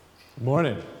Good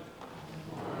morning.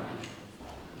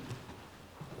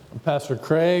 I'm Pastor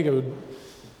Craig. I would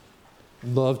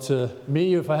love to meet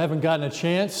you if I haven't gotten a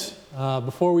chance.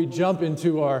 Before we jump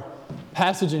into our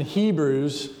passage in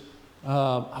Hebrews,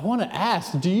 I want to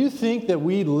ask, do you think that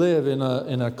we live in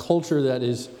a culture that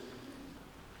is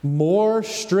more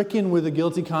stricken with a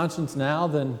guilty conscience now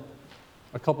than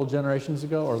a couple generations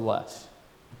ago, or less?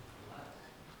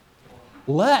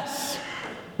 Less.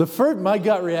 My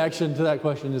gut reaction to that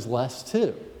question is less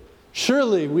too.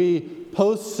 Surely we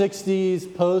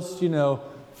post-60s,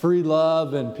 free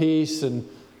love and peace, and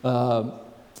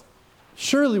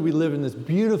surely we live in this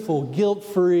beautiful,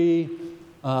 guilt-free,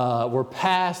 we're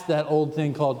past that old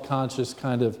thing called conscious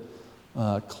kind of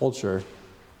culture.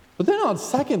 But then on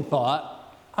second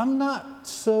thought, I'm not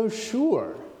so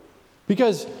sure.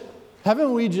 Because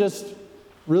haven't we just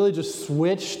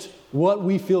switched what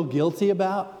we feel guilty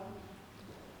about?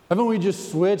 Haven't we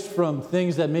just switched from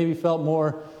things that maybe felt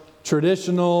more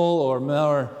traditional or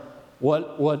more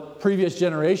what previous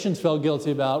generations felt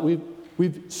guilty about?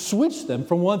 We've switched them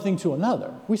from one thing to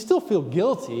another. We still feel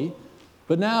guilty,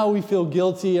 but now we feel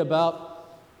guilty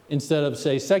about, instead of,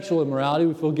 say, sexual immorality,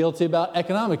 we feel guilty about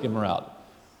economic immorality.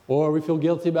 Or we feel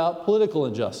guilty about political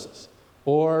injustice.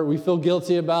 Or we feel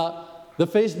guilty about the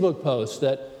Facebook post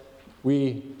that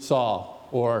we saw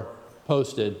or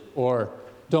posted, or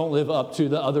don't live up to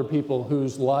the other people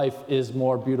whose life is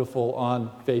more beautiful on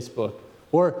Facebook,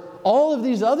 or all of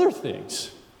these other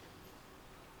things.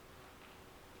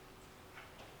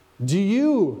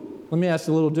 Let me ask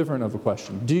a little different of a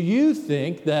question. Do you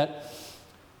think that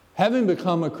having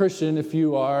become a Christian, if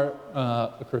you are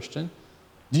a Christian,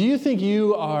 do you think do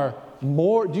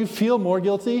you feel more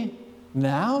guilty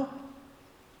now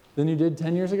than you did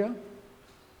 10 years ago?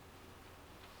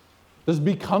 Does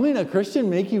becoming a Christian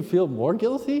make you feel more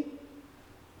guilty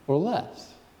or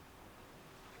less?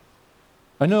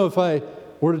 I know if I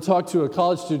were to talk to a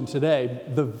college student today,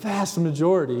 the vast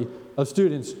majority of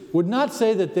students would not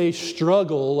say that they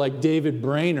struggle like David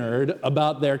Brainerd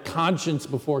about their conscience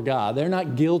before God. They're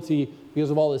not guilty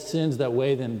because of all the sins that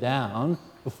weigh them down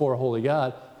before a holy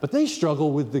God, but they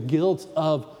struggle with the guilt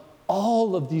of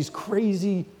all of these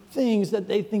crazy things that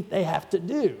they think they have to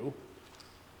do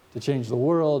to change the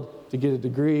world, to get a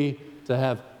degree, to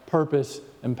have purpose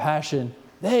and passion.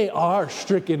 They are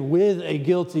stricken with a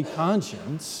guilty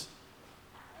conscience,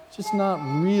 just not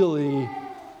really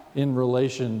in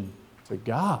relation to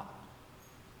God.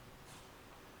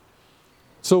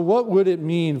 So what would it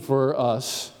mean for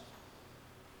us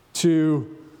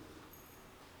to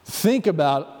think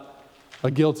about a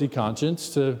guilty conscience,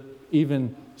 to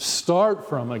even start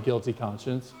from a guilty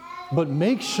conscience, but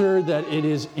make sure that it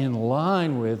is in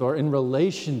line with or in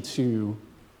relation to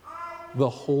the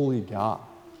holy God?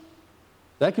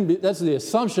 That's the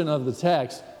assumption of the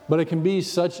text, but it can be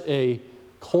such a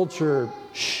culture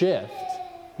shift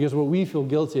because what we feel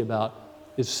guilty about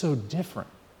is so different,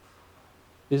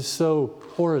 is so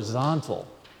horizontal,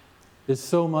 is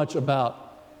so much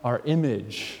about our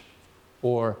image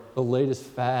or the latest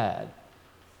fad.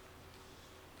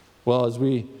 Well, as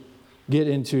we get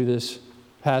into this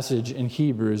passage in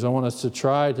Hebrews, I want us to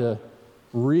try to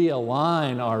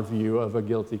realign our view of a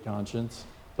guilty conscience,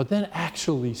 but then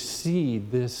actually see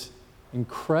this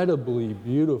incredibly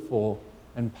beautiful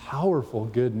and powerful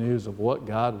good news of what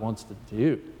God wants to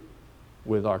do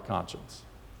with our conscience,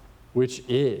 which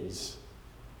is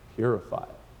purify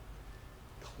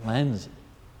it, cleanse it,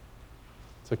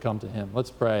 to come to Him. Let's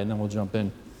pray, and then we'll jump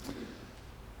in.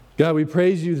 God, we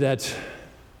praise You that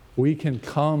we can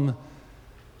come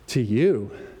to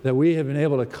You, that we have been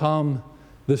able to come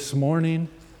this morning,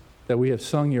 that we have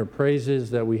sung Your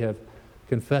praises, that we have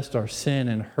confessed our sin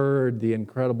and heard the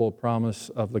incredible promise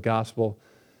of the gospel.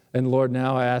 And Lord,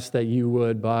 now I ask that You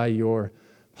would, by Your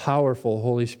powerful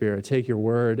Holy Spirit, take Your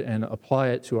word and apply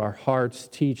it to our hearts,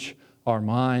 teach our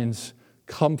minds,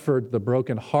 comfort the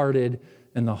brokenhearted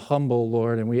and the humble,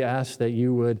 Lord. And we ask that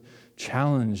You would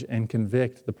challenge and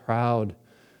convict the proud.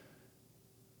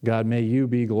 God, may You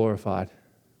be glorified.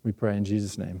 We pray in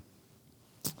Jesus' name.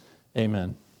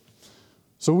 Amen.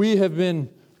 So we have been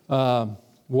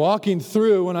walking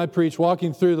through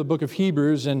the book of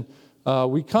Hebrews, and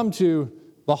we come to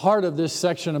the heart of this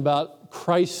section about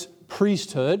Christ's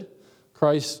priesthood.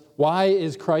 Why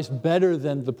is Christ better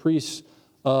than the priests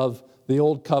of the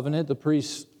old covenant, the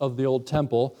priests of the old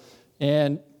temple?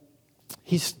 And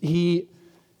he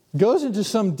goes into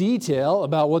some detail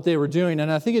about what they were doing, and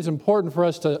I think it's important for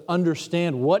us to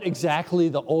understand what exactly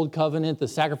the Old Covenant, the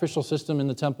sacrificial system in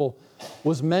the temple,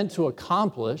 was meant to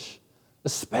accomplish,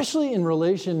 especially in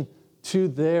relation to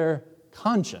their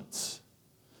conscience.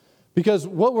 Because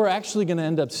what we're actually going to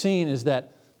end up seeing is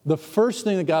that the first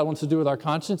thing that God wants to do with our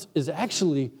conscience is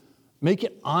actually make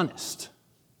it honest.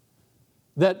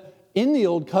 That in the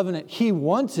Old Covenant, He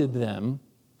wanted them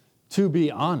to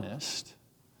be honest,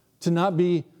 to not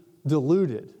be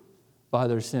deluded by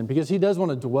their sin. Because He does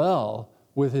want to dwell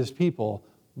with His people,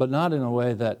 but not in a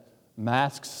way that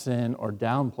masks sin or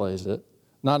downplays it.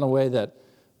 Not in a way that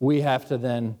we have to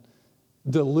then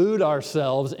delude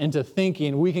ourselves into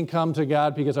thinking we can come to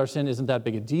God because our sin isn't that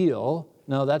big a deal.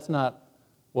 No, that's not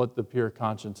what the pure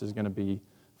conscience is going to be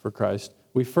for Christ.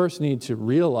 We first need to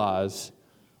realize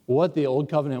what the Old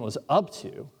Covenant was up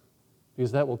to,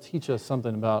 because that will teach us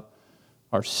something about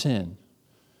our sin.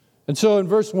 And so in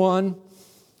verse 1,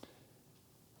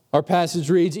 our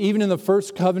passage reads, even in the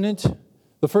first covenant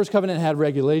had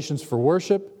regulations for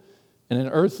worship in an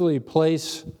earthly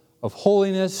place of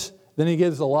holiness. Then he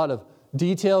gives a lot of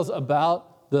details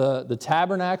about the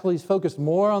tabernacle. He's focused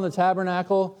more on the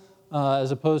tabernacle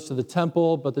as opposed to the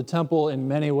temple, but the temple in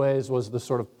many ways was the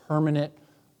sort of permanent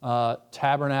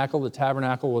tabernacle. The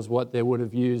tabernacle was what they would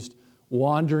have used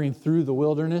wandering through the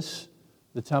wilderness.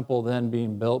 The temple then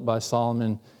being built by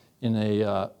Solomon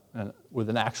with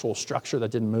an actual structure that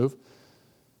didn't move.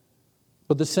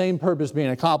 But the same purpose being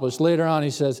accomplished. Later on he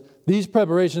says, these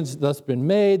preparations thus been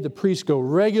made, the priests go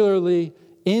regularly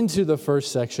into the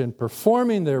first section,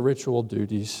 performing their ritual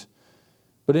duties,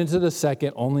 but into the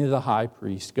second, only the high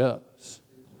priest goes.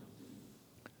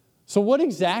 So what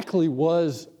exactly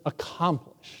was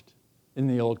accomplished in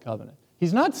the Old Covenant?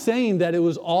 He's not saying that it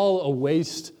was all a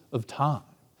waste of time.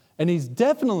 And he's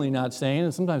definitely not saying,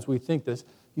 and sometimes we think this,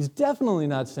 he's definitely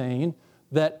not saying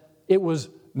that it was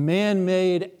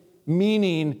man-made,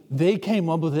 meaning they came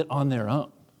up with it on their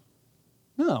own.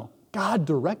 No, God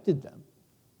directed them.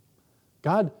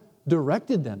 God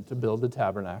directed them to build the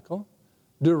tabernacle,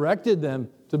 directed them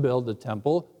to build the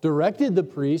temple, directed the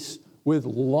priests with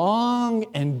long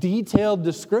and detailed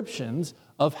descriptions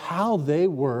of how they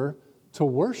were to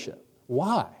worship.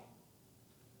 Why?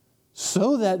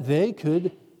 So that they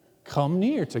could come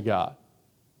near to God.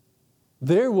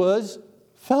 There was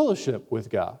fellowship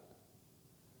with God.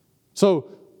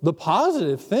 So the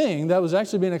positive thing that was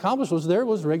actually being accomplished was there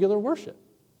was regular worship.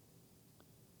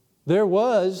 There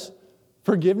was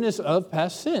forgiveness of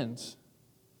past sins.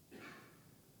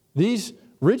 These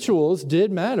rituals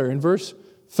did matter. In verse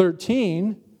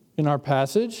 13 in our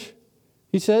passage,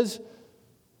 he says,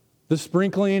 the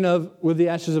sprinkling with the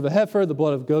ashes of a heifer, the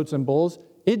blood of goats and bulls,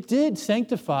 it did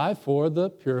sanctify for the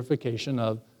purification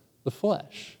of the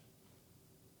flesh.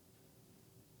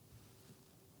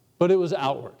 But it was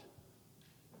outward.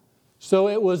 So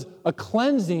it was a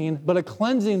cleansing, but a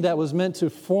cleansing that was meant to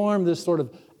form this sort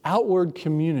of outward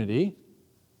community,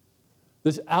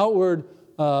 this outward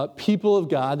people of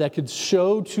God that could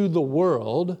show to the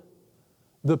world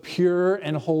the pure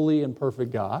and holy and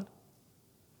perfect God.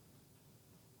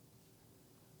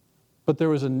 But there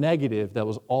was a negative that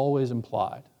was always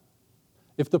implied.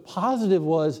 If the positive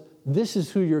was, this is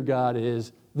who your God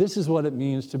is, this is what it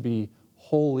means to be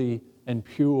holy and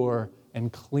pure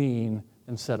and clean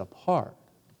and set apart.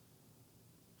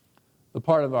 The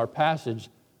part of our passage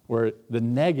where the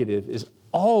negative is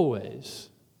always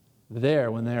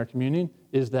there when they are communing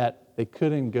is that they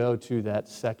couldn't go to that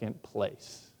second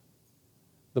place.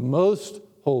 The most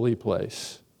holy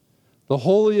place. The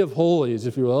Holy of Holies,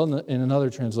 if you will, in another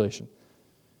translation.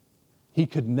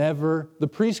 The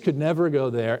priest could never go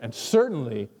there, and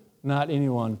certainly not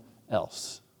anyone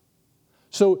else.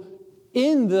 So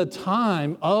in the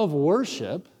time of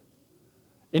worship,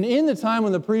 and in the time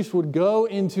when the priest would go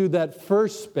into that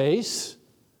first space,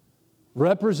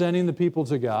 representing the people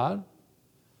to God,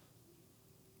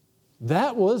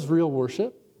 that was real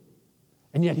worship.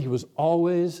 And yet he was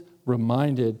always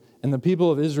reminded, and the people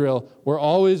of Israel were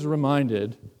always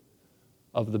reminded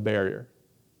of the barrier.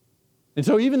 And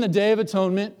so even the Day of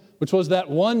Atonement, which was that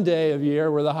one day of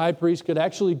year where the high priest could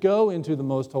actually go into the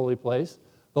most holy place,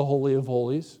 the Holy of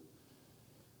Holies,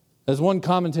 as one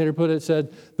commentator put it,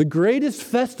 said, the greatest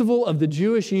festival of the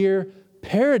Jewish year,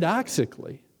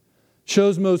 paradoxically,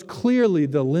 shows most clearly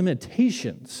the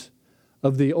limitations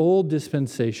of the old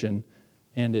dispensation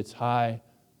and its high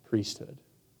priesthood.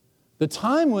 The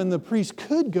time when the priest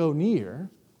could go near,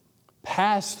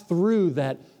 pass through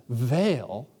that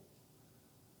veil,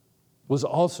 was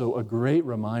also a great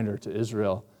reminder to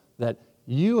Israel that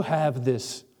you have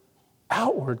this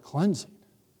outward cleansing,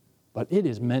 but it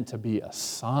is meant to be a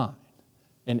sign,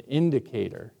 an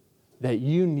indicator that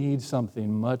you need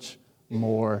something much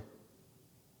more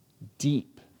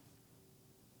deep.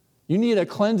 You need a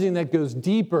cleansing that goes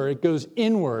deeper, it goes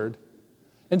inward.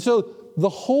 And so the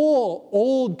whole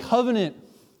Old Covenant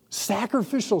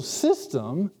sacrificial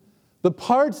system, the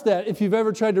parts that, if you've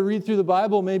ever tried to read through the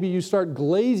Bible, maybe you start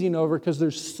glazing over because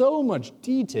there's so much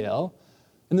detail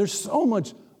and there's so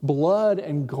much blood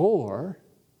and gore,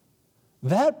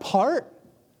 that part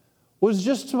was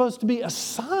just supposed to be a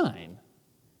sign.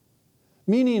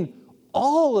 Meaning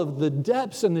all of the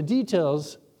depths and the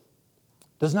details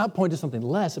does not point to something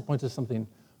less, it points to something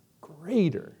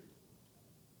greater.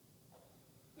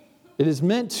 It is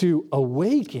meant to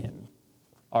awaken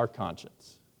our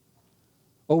conscience.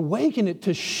 Awaken it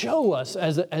to show us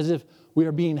as if we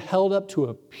are being held up to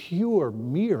a pure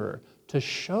mirror to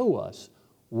show us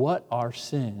what our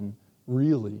sin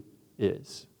really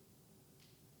is,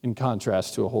 in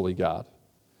contrast to a holy God.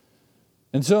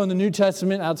 And so in the New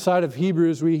Testament, outside of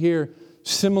Hebrews, we hear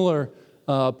similar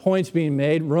points being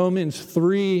made. Romans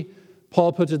 3,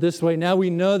 Paul puts it this way: now we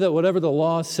know that whatever the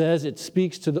law says, it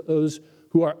speaks to those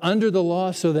who are under the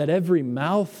law, so that every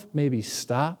mouth may be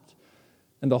stopped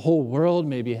and the whole world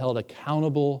may be held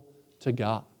accountable to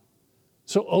God.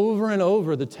 So over and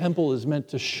over, the temple is meant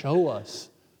to show us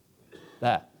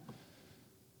that.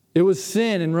 It was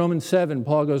sin, in Romans 7,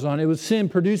 Paul goes on, it was sin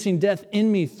producing death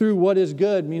in me through what is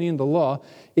good, meaning the law,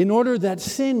 in order that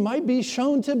sin might be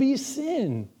shown to be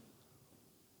sin.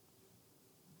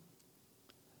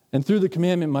 And through the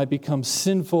commandment might become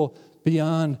sinful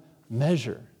beyond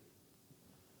measure.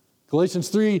 Galatians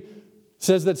 3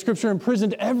 says that Scripture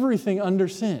imprisoned everything under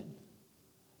sin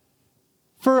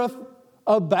for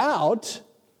about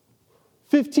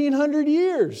 1,500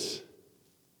 years.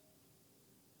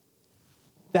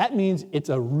 That means it's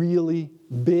a really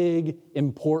big,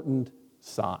 important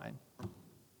sign.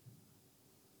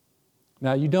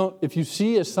 Now, if you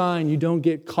see a sign, you don't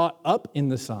get caught up in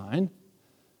the sign,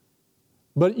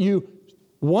 but you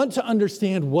want to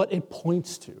understand what it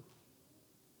points to.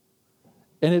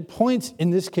 And it points, in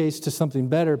this case, to something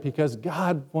better, because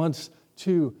God wants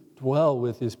to dwell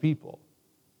with His people.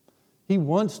 He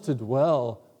wants to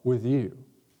dwell with you.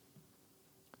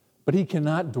 But He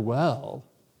cannot dwell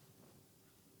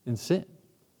in sin.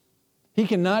 He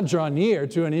cannot draw near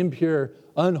to an impure,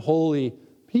 unholy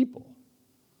people.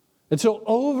 And so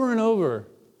over and over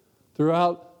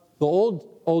throughout the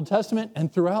Old Testament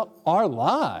and throughout our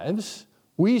lives,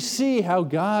 we see how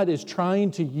God is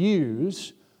trying to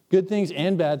use good things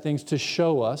and bad things to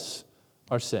show us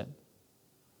our sin.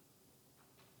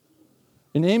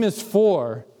 In Amos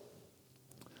 4,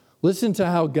 listen to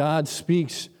how God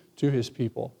speaks to His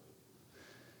people.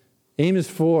 Amos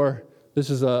 4, this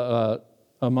is a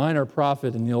minor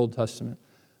prophet in the Old Testament.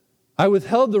 I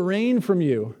withheld the rain from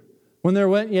you when there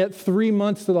went yet 3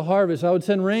 months to the harvest. I would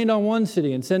send rain on one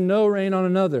city and send no rain on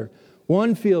another.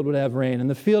 One field would have rain, and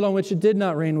the field on which it did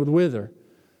not rain would wither.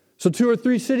 So 2 or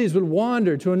 3 cities would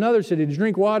wander to another city to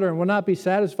drink water and would not be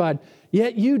satisfied.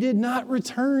 Yet you did not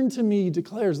return to me,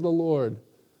 declares the Lord.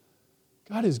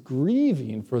 God is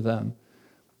grieving for them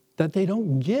that they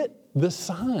don't get the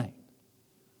sign.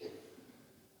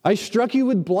 I struck you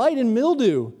with blight and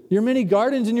mildew, your many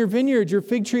gardens and your vineyards, your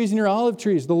fig trees and your olive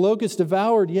trees. The locusts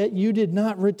devoured, yet you did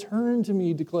not return to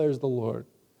me, declares the Lord.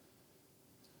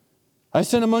 I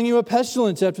sent among you a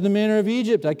pestilence after the manner of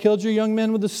Egypt. I killed your young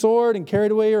men with the sword and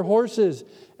carried away your horses.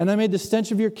 And I made the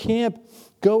stench of your camp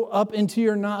go up into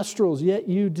your nostrils. Yet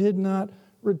you did not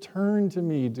return to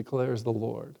me, declares the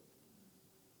Lord.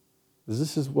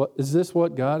 Is this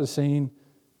what God is saying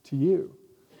to you?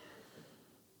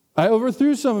 I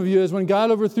overthrew some of you as when God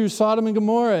overthrew Sodom and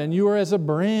Gomorrah, and you were as a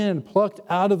brand plucked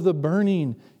out of the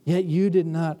burning. Yet you did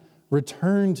not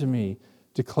return to me,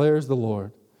 declares the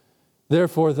Lord.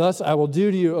 Therefore, thus I will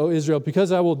do to you, O Israel,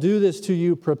 because I will do this to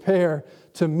you, prepare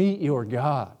to meet your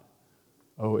God,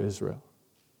 O Israel.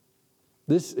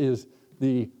 This is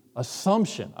the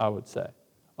assumption, I would say,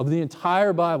 of the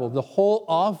entire Bible. The whole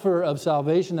offer of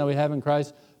salvation that we have in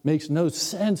Christ makes no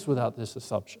sense without this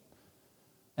assumption.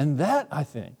 And that, I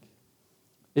think,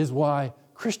 is why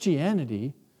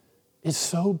Christianity is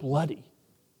so bloody.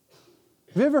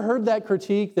 Have you ever heard that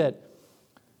critique that,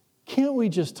 can't we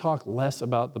just talk less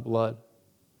about the blood?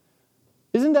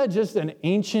 Isn't that just an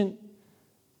ancient,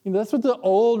 that's what the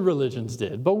old religions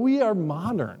did, but we are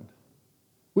modern.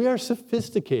 We are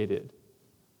sophisticated.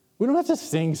 We don't have to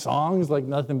sing songs like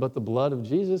nothing but the blood of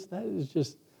Jesus. That is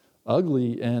just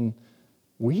ugly and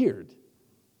weird.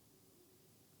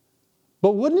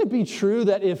 But wouldn't it be true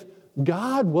that if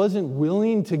God wasn't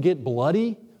willing to get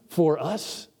bloody for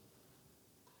us,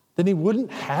 then He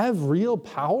wouldn't have real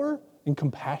power and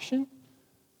compassion?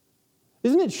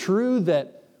 Isn't it true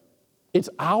that it's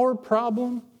our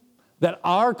problem, that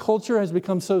our culture has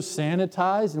become so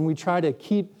sanitized and we try to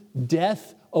keep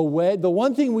death away? The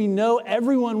one thing we know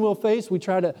everyone will face, we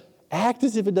try to act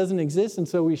as if it doesn't exist. And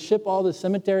so we ship all the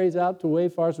cemeteries out to way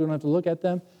far so we don't have to look at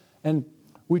them. And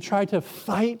we try to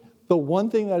fight the one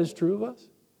thing that is true of us.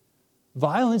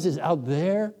 Violence is out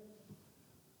there.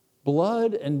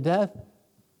 Blood and death.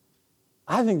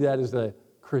 I think that is a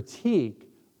critique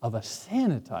of a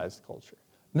sanitized culture.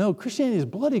 No, Christianity is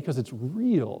bloody because it's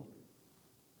real.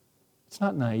 It's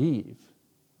not naive.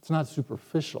 It's not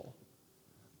superficial.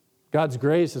 God's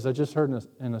grace, as I just heard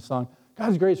in a song,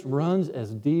 God's grace runs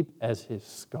as deep as his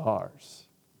scars.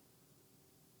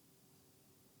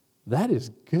 That is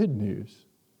good news.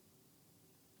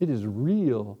 It is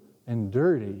real and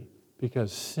dirty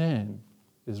because sin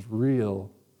is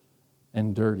real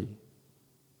and dirty.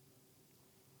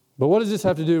 But what does this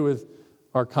have to do with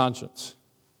our conscience?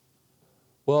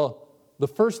 Well, the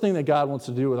first thing that God wants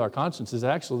to do with our conscience is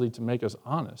actually to make us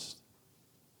honest.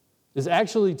 Is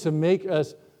actually to make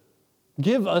us,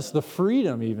 give us the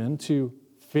freedom even to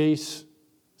face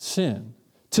sin.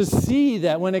 To see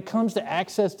that when it comes to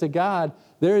access to God,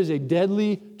 there is a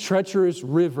deadly, treacherous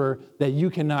river that you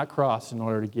cannot cross in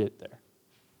order to get there.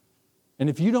 And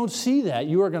if you don't see that,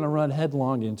 you are going to run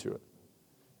headlong into it.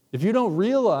 If you don't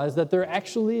realize that there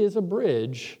actually is a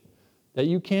bridge that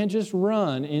you can't just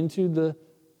run into the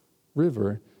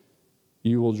river,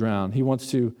 you will drown. He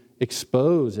wants to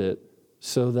expose it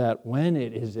so that when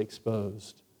it is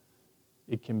exposed,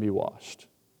 it can be washed.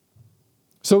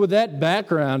 So with that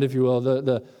background, if you will,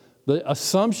 the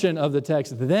assumption of the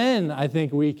text, then I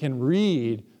think we can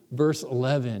read verse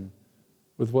 11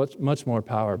 with much more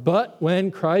power. But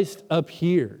when Christ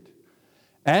appeared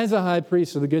as a high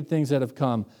priest of the good things that have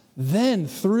come, then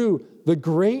through the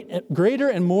greater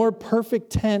and more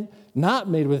perfect tent, not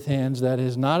made with hands, that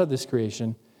is not of this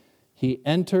creation, he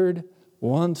entered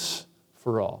once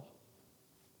for all.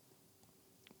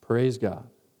 Praise God.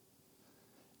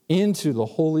 Into the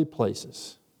holy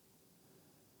places.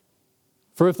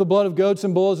 For if the blood of goats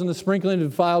and bulls and the sprinkling of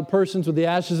defiled persons with the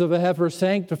ashes of a heifer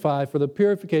sanctify for the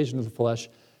purification of the flesh,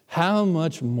 how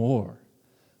much more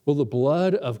will the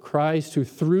blood of Christ, who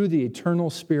through the eternal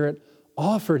Spirit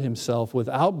offered himself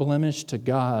without blemish to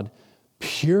God,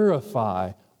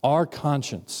 purify our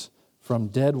conscience from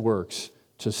dead works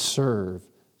to serve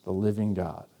the living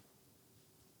God.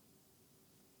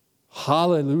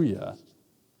 Hallelujah.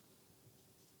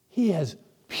 He has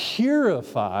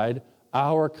purified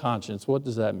our conscience. What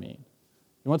does that mean?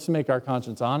 He wants to make our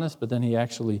conscience honest, but then he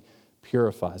actually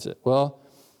purifies it. Well,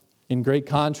 in great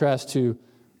contrast to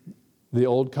the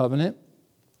Old Covenant,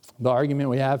 the argument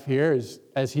we have here is,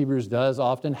 as Hebrews does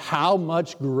often, how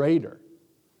much greater?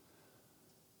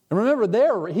 And remember,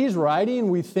 there he's writing,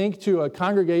 we think, to a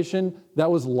congregation that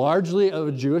was largely of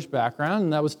a Jewish background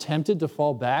and that was tempted to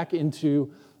fall back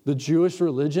into the Jewish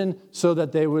religion so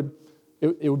that it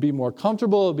would be more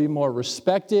comfortable, it would be more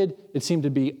respected. It seemed to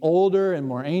be older and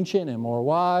more ancient and more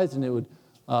wise, and it would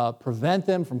prevent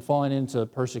them from falling into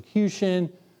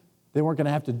persecution. They weren't going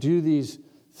to have to do these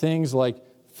things like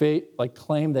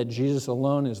claim that Jesus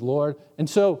alone is Lord. And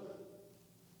so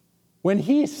when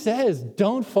he says,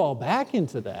 don't fall back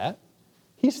into that,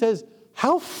 he says,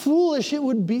 how foolish it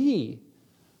would be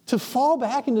to fall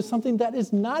back into something that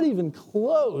is not even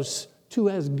close to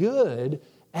as good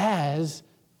as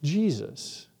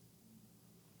Jesus.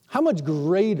 How much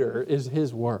greater is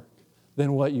his work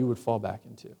than what you would fall back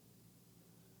into?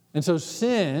 And so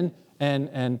sin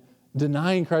and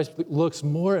denying Christ looks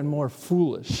more and more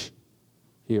foolish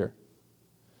here.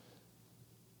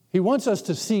 He wants us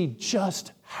to see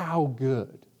just how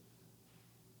good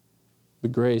the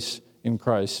grace in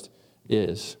Christ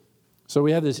is. So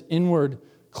we have this inward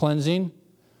cleansing.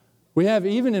 We have,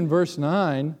 even in verse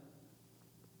 9,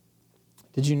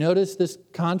 did you notice this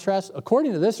contrast?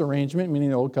 According to this arrangement, meaning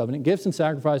the Old Covenant, gifts and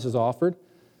sacrifices offered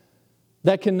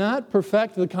that cannot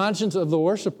perfect the conscience of the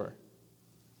worshiper.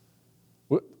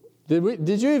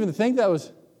 Did you even think that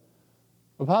was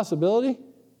a possibility?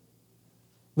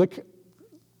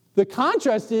 The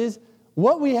contrast is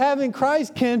what we have in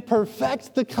Christ can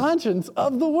perfect the conscience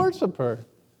of the worshiper.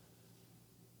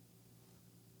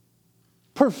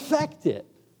 Perfect it.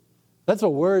 That's a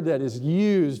word that is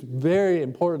used very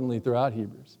importantly throughout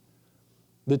Hebrews.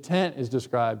 The tent is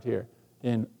described here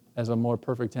as a more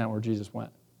perfect tent where Jesus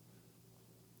went.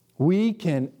 We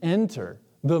can enter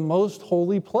the most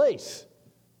holy place.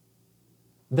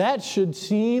 That should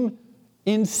seem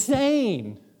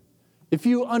insane. If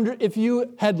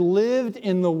you had lived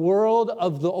in the world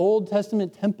of the Old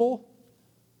Testament temple,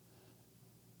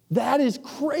 that is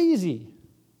crazy.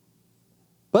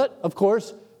 But, of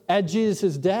course, at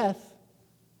Jesus' death,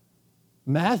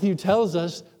 Matthew tells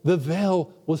us the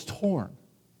veil was torn.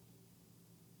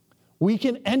 We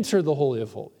can enter the Holy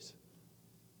of Holies.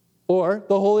 Or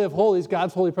the Holy of Holies,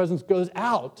 God's holy presence, goes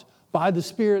out by the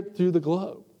Spirit through the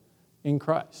globe in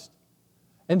Christ.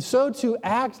 And so to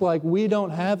act like we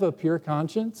don't have a pure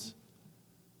conscience,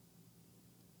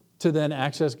 to then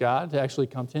access God, to actually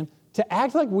come to Him, to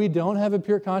act like we don't have a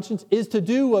pure conscience is to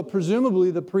do what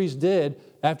presumably the priest did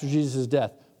after Jesus'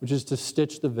 death, which is to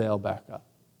stitch the veil back up.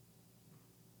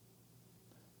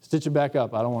 Stitch it back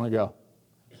up. I don't want to go.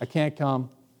 I can't come.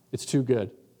 It's too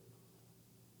good.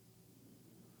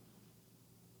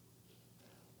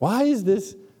 Why is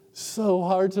this so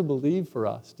hard to believe for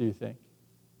us, do you think?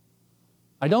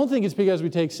 I don't think it's because we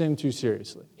take sin too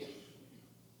seriously.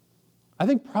 I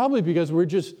think probably because we're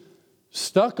just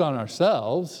stuck on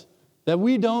ourselves, that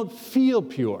we don't feel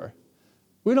pure.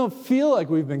 We don't feel like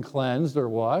we've been cleansed or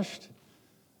washed.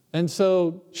 And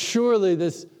so surely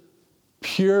this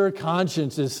pure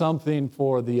conscience is something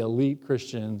for the elite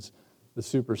Christians, the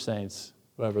super saints,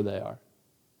 whoever they are.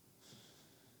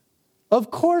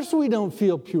 Of course we don't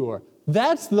feel pure.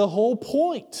 That's the whole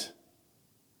point.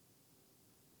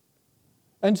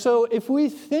 And so if we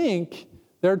think,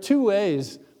 there are two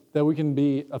ways that we can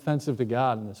be offensive to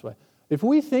God in this way. If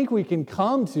we think we can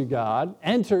come to God,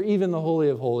 enter even the Holy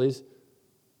of Holies,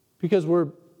 because we're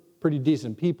pretty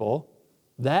decent people,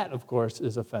 that, of course,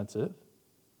 is offensive,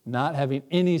 not having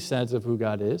any sense of who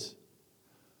God is.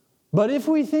 But if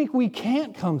we think we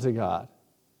can't come to God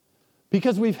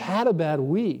because we've had a bad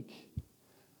week,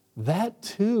 that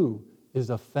too is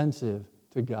offensive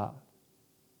to God.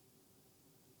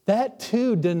 That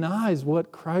too denies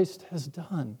what Christ has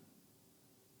done.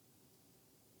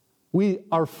 We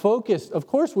are focused, of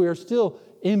course we are still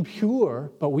impure,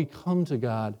 but we come to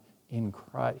God in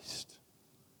Christ.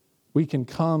 We can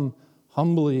come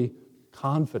humbly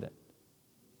confident.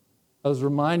 I was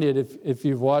reminded, if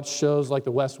you've watched shows like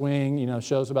The West Wing,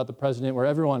 shows about the president, where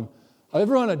everyone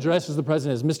addresses the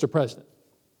president as Mr. President.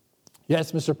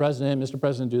 Yes, Mr.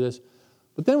 President, do this.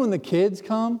 But then when the kids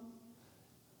come,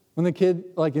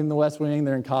 like in The West Wing,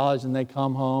 they're in college and they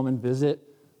come home and visit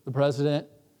the president,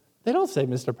 they don't say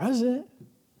Mr. President.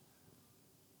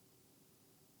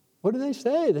 What do they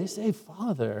say? They say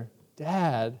Father,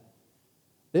 Dad.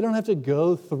 They don't have to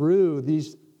go through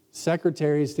these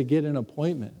secretaries to get an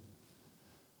appointment.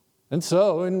 And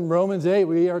so in Romans 8,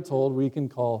 we are told we can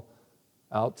call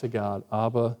out to God,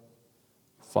 Abba,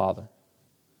 Father.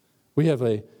 We have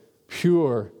a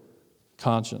pure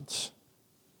conscience.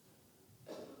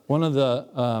 One of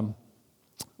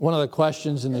the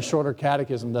questions in the shorter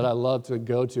catechism that I love to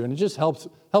go to, and it just helps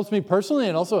me personally,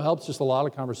 and it also helps just a lot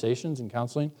of conversations and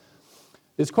counseling,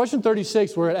 is question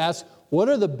 36, where it asks, what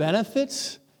are the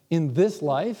benefits in this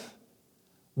life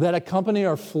that accompany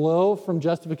our flow from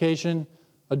justification,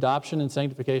 adoption, and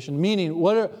sanctification? Meaning,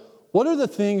 what are the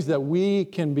things that we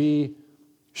can be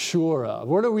sure of?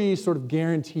 What are we sort of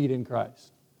guaranteed in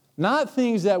Christ? Not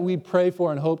things that we pray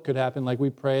for and hope could happen, like we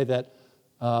pray that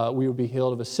we would be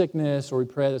healed of a sickness, or we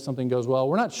pray that something goes well.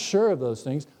 We're not sure of those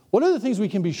things. What are the things we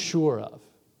can be sure of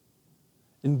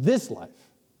in this life?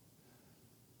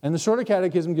 And the Shorter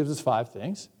Catechism gives us 5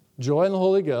 things: joy in the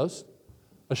Holy Ghost,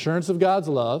 assurance of God's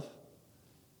love,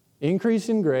 increase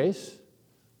in grace,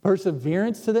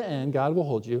 perseverance to the end, God will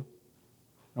hold you.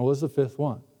 And what was the 5th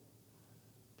one?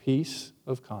 Peace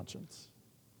of conscience.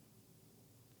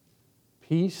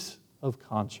 Peace of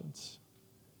conscience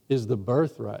is the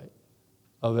birthright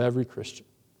of every Christian.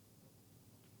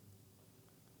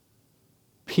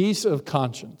 Peace of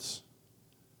conscience.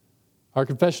 Our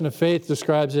confession of faith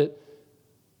describes it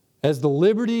as the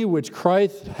liberty which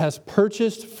Christ has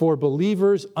purchased for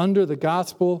believers under the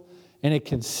gospel, and it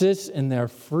consists in their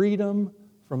freedom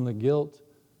from the guilt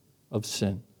of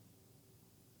sin.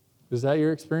 Is that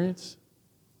your experience?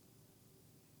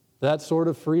 That sort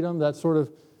of freedom, that sort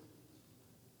of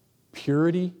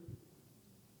purity?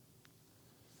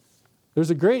 There's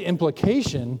a great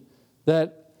implication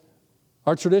that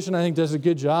our tradition, I think, does a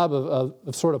good job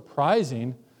of sort of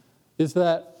prizing, is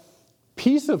that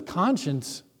peace of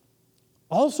conscience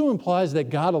also implies that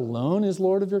God alone is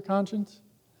Lord of your conscience,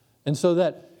 and so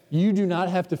that you do not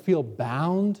have to feel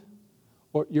bound,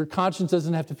 or your conscience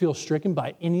doesn't have to feel stricken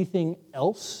by anything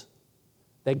else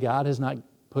that God has not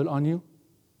put on you.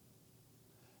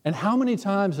 And how many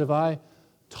times have I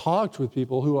talked with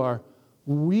people who are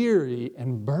weary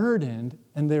and burdened,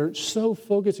 and they're so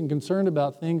focused and concerned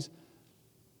about things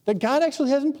that God actually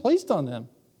hasn't placed on them?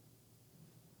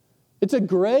 It's a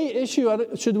gray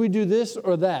issue. Should we do this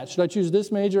or that? Should I choose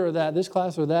this major or that, this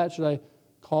class or that? Should I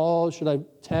call? Should I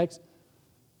text?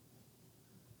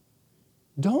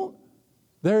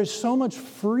 There is so much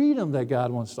freedom that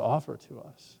God wants to offer to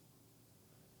us.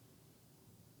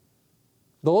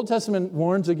 The Old Testament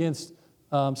warns against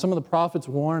some of the prophets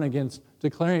warn against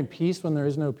declaring peace when there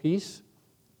is no peace.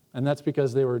 And that's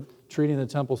because they were treating the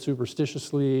temple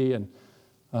superstitiously.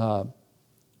 But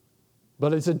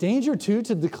it's a danger, too,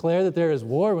 to declare that there is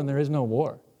war when there is no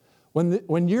war.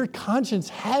 When your conscience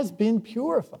has been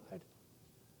purified,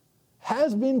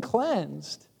 has been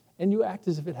cleansed, and you act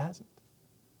as if it hasn't.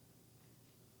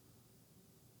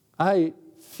 I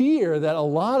fear that a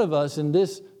lot of us in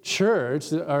this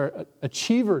church that are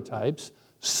achiever types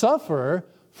suffer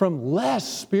from less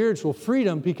spiritual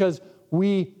freedom because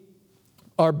we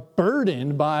are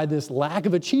burdened by this lack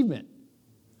of achievement.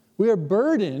 We are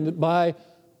burdened by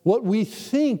what we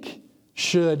think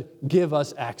should give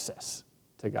us access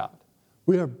to God.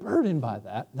 We are burdened by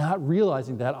that, not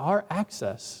realizing that our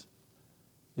access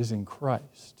is in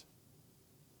Christ.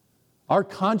 Our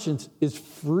conscience is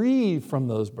free from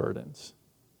those burdens.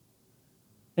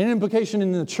 An implication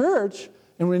in the church,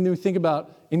 and when we think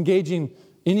about engaging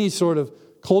any sort of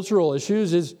cultural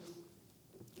issues, is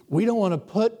we don't want to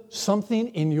put something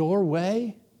in your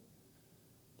way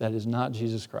that is not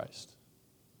Jesus Christ.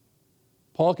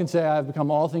 Paul can say, I have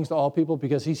become all things to all people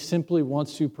because he simply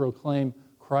wants to proclaim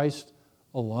Christ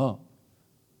alone.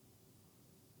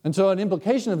 And so an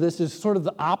implication of this is sort of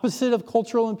the opposite of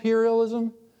cultural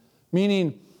imperialism,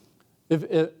 meaning if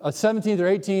a 17th or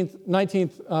 18th,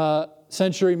 19th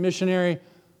century missionary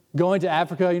going to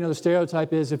Africa, the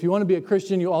stereotype is if you want to be a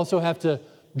Christian, you also have to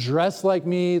dress like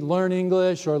me, learn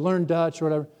English or learn Dutch or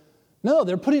whatever. No,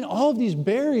 they're putting all of these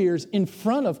barriers in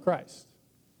front of Christ.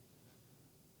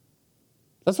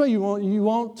 That's why you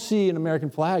won't see an American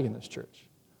flag in this church.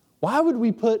 Why would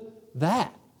we put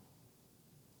that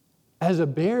as a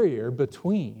barrier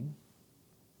between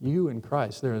you and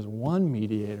Christ? There is one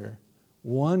mediator,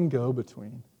 one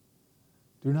go-between.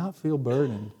 Do not feel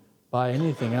burdened by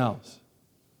anything else.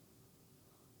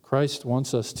 Christ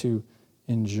wants us to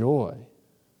enjoy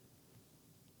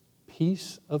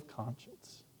peace of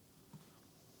conscience.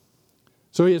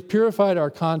 So he has purified our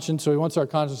conscience, so he wants our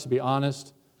conscience to be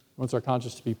honest. He wants our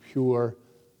conscience to be pure.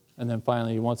 And then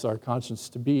finally, he wants our conscience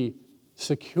to be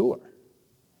secure.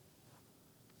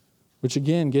 Which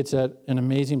again gets at an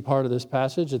amazing part of this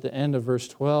passage at the end of verse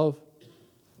 12.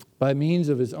 By means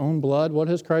of his own blood, what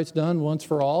has Christ done once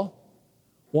for all?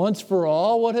 Once for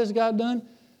all, what has God done?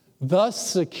 Thus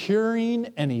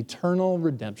securing an eternal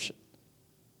redemption.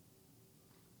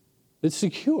 It's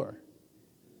secure.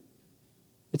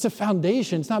 It's a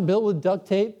foundation. It's not built with duct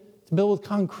tape. It's built with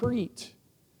concrete.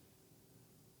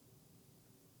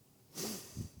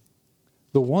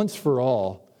 The once for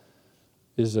all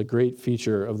is a great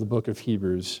feature of the book of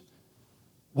Hebrews.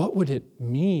 What would it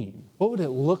mean? What would it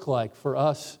look like for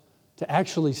us to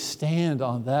actually stand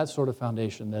on that sort of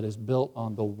foundation that is built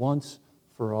on the once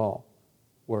for all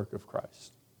work of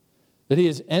Christ? That he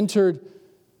has entered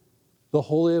the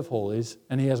Holy of Holies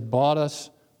and he has bought us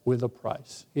with a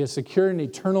price. He has secured an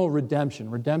eternal redemption.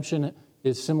 Redemption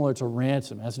is similar to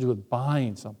ransom. It has to do with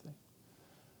buying something.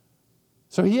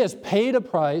 So he has paid a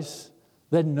price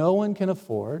that no one can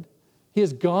afford. He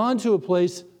has gone to a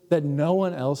place that no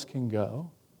one else can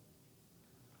go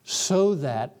so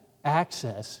that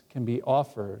access can be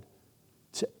offered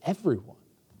to everyone.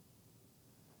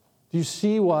 Do you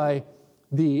see why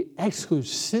the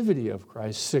exclusivity of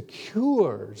Christ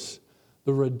secures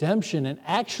the redemption and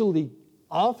actually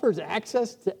offers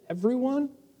access to everyone,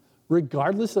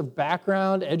 regardless of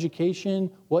background, education,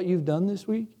 what you've done this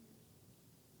week?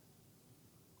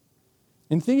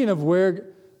 In thinking of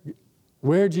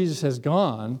where Jesus has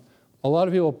gone, a lot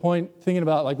of people thinking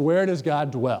about, where does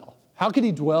God dwell? How could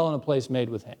he dwell in a place made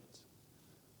with hands?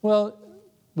 Well,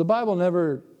 the Bible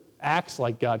never acts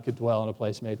like God could dwell in a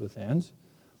place made with hands.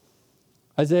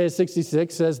 Isaiah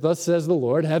 66 says, "Thus says the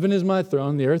Lord, heaven is my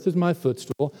throne, the earth is my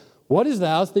footstool. What is the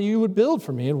house that you would build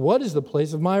for me, and what is the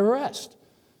place of my rest?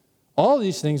 All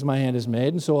these things my hand has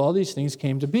made, and so all these things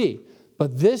came to be.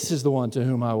 But this is the one to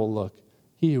whom I will look,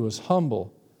 he who is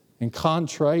humble and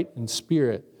contrite in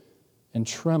spirit and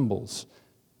trembles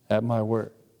at my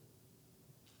word."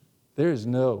 There is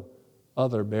no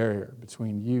other barrier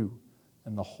between you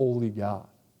and the holy God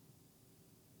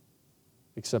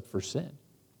except for sin.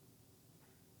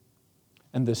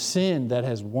 And the sin that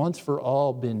has once for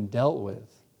all been dealt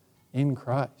with in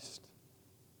Christ,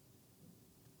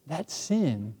 that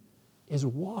sin is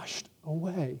washed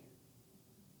away.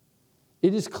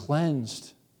 It is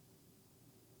cleansed.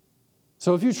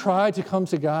 So if you try to come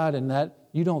to God and that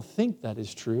you don't think that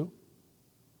is true,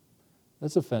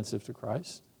 that's offensive to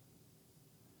Christ.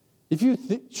 If you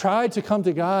try to come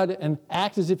to God and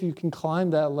act as if you can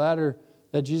climb that ladder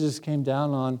that Jesus came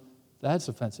down on, that's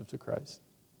offensive to Christ.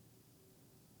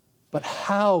 But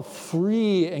how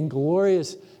free and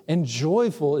glorious and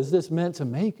joyful is this meant to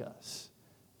make us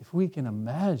if we can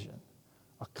imagine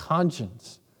a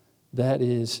conscience that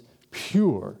is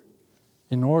pure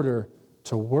in order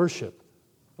to worship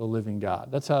the living God.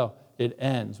 That's how it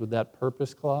ends with that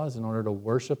purpose clause. In order to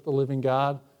worship the living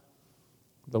God,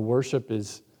 the worship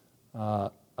is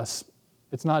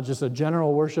it's not just a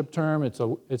general worship term.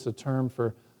 It's a term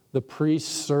for the priests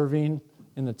serving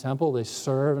in the temple. They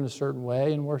serve in a certain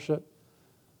way in worship.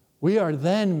 We are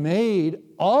then made,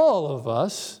 all of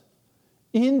us,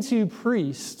 into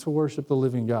priests to worship the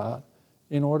living God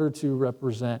in order to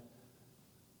represent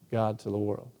God to the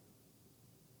world.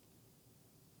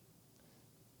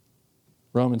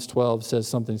 Romans 12 says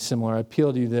something similar. I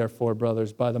appeal to you, therefore,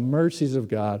 brothers, by the mercies of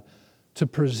God, to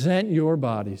present your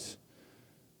bodies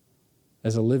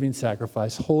as a living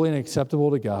sacrifice, holy and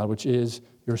acceptable to God, which is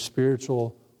your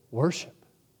spiritual worship.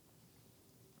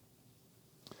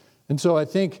 And so I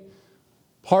think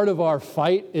part of our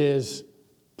fight is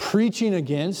preaching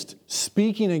against,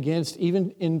 speaking against,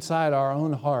 even inside our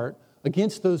own heart,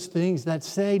 against those things that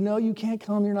say, no, you can't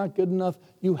come, you're not good enough,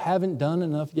 you haven't done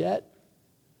enough yet.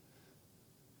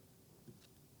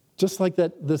 Just like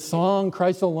the song,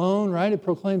 Christ Alone, right? It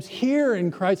proclaims, here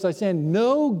in Christ I stand.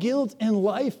 No guilt in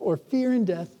life or fear in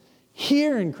death.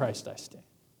 Here in Christ I stand.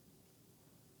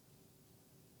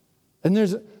 And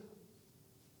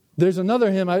there's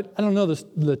another hymn, I don't know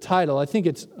the title. I think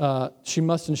it's She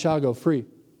Must and Shall Go Free.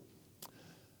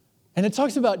 And it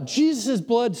talks about Jesus'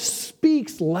 blood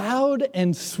speaks loud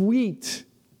and sweet.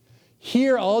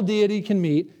 Here all deity can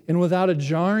meet, and without a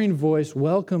jarring voice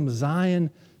welcome Zion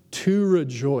to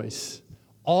rejoice.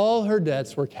 All her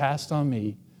debts were cast on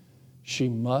me. She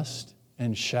must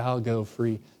and shall go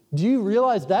free. Do you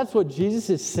realize that's what Jesus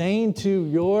is saying to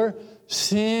your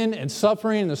sin and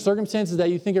suffering and the circumstances that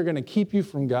you think are going to keep you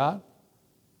from God?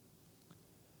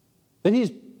 That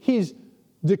he's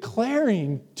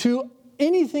declaring to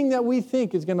anything that we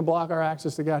think is going to block our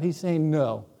access to God, he's saying,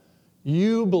 no,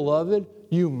 you, beloved,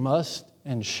 you must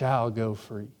and shall go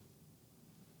free.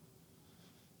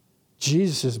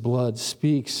 Jesus' blood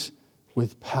speaks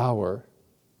with power.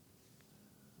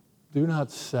 Do not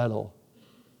settle.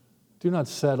 Do not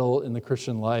settle in the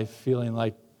Christian life feeling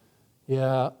like,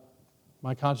 yeah,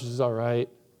 my conscience is all right.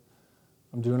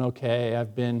 I'm doing okay.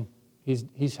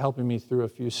 He's helping me through a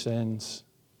few sins.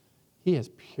 He has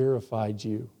purified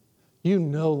you. You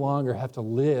no longer have to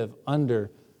live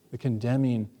under the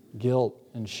condemning guilt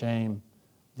and shame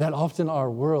that often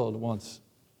our world wants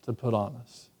to put on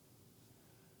us.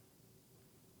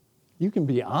 You can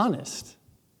be honest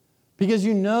because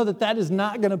you know that is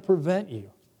not going to prevent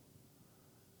you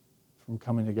from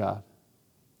coming to God.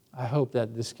 I hope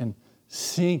that this can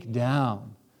sink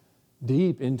down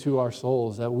deep into our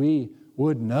souls, that we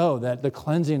would know that the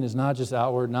cleansing is not just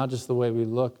outward, not just the way we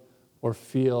look or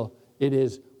feel. It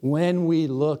is when we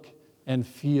look and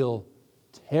feel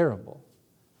terrible,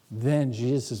 then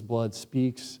Jesus' blood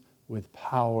speaks with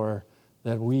power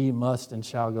that we must and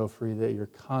shall go free, that your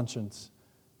conscience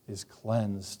is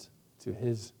cleansed to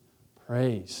his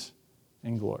praise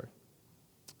and glory.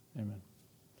 Amen.